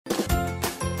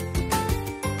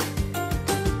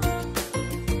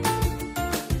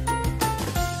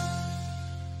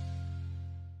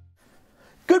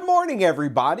Good morning,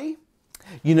 everybody.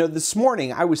 You know, this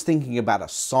morning I was thinking about a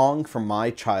song from my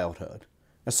childhood.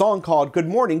 A song called Good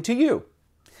Morning to You.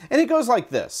 And it goes like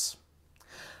this.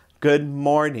 Good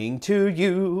morning to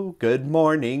you, good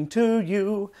morning to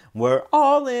you. We're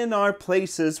all in our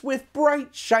places with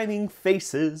bright shining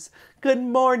faces. Good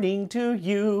morning to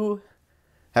you.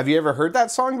 Have you ever heard that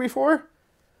song before?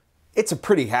 It's a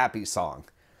pretty happy song.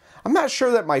 I'm not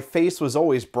sure that my face was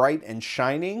always bright and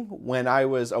shining when I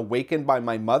was awakened by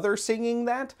my mother singing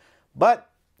that, but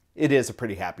it is a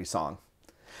pretty happy song.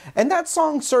 And that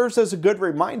song serves as a good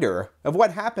reminder of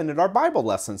what happened in our Bible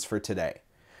lessons for today.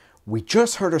 We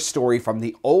just heard a story from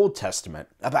the Old Testament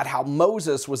about how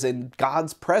Moses was in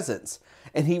God's presence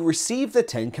and he received the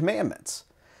 10 Commandments.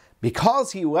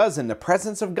 Because he was in the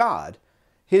presence of God,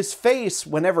 his face,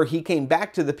 whenever he came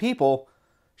back to the people,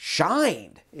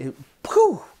 shined.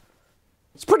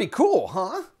 It's pretty cool,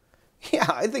 huh? Yeah,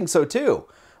 I think so too.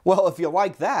 Well, if you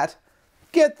like that,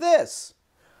 get this.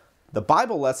 The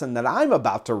Bible lesson that I'm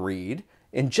about to read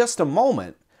in just a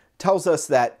moment tells us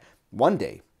that one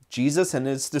day, Jesus and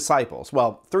his disciples,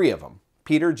 well, 3 of them,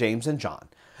 Peter, James, and John,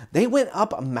 they went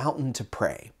up a mountain to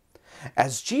pray.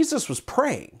 As Jesus was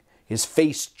praying, his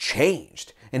face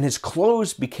changed and his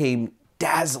clothes became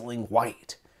dazzling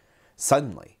white.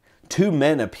 Suddenly, 2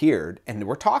 men appeared and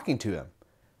were talking to him.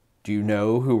 Do you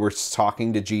know who was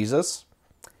talking to Jesus?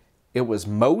 It was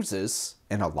Moses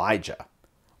and Elijah.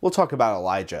 We'll talk about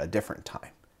Elijah a different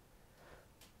time.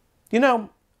 You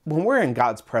know, when we're in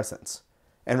God's presence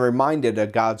and reminded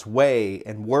of God's way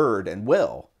and word and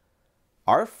will,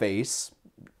 our face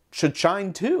should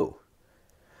shine too.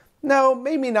 No,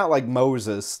 maybe not like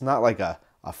Moses, not like a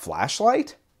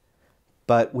flashlight,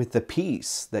 but with the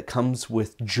peace that comes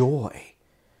with joy,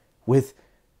 with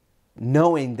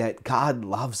knowing that God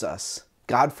loves us,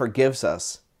 God forgives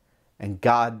us, and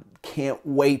God can't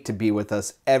wait to be with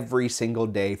us every single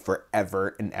day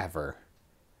forever and ever.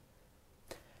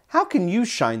 How can you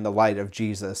shine the light of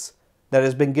Jesus that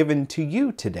has been given to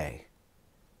you today?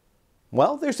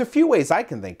 Well, there's a few ways I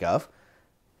can think of.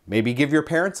 Maybe give your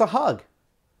parents a hug.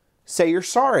 Say you're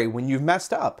sorry when you've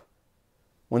messed up.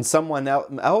 When someone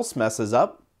else messes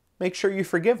up, make sure you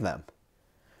forgive them.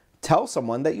 Tell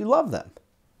someone that you love them.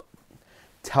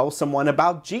 Tell someone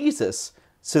about Jesus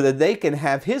so that they can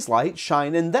have his light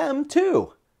shine in them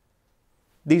too.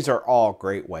 These are all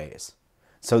great ways.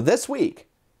 So this week,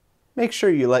 make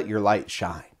sure you let your light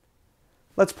shine.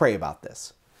 Let's pray about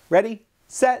this. Ready,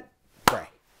 set, pray.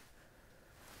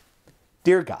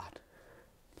 Dear God,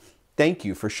 thank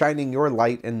you for shining your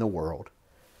light in the world.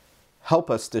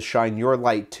 Help us to shine your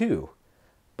light too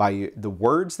by the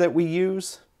words that we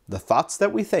use, the thoughts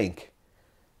that we think,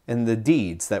 and the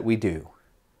deeds that we do.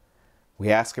 We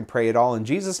ask and pray it all in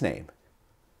Jesus' name.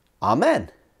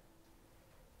 Amen.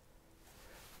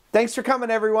 Thanks for coming,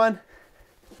 everyone.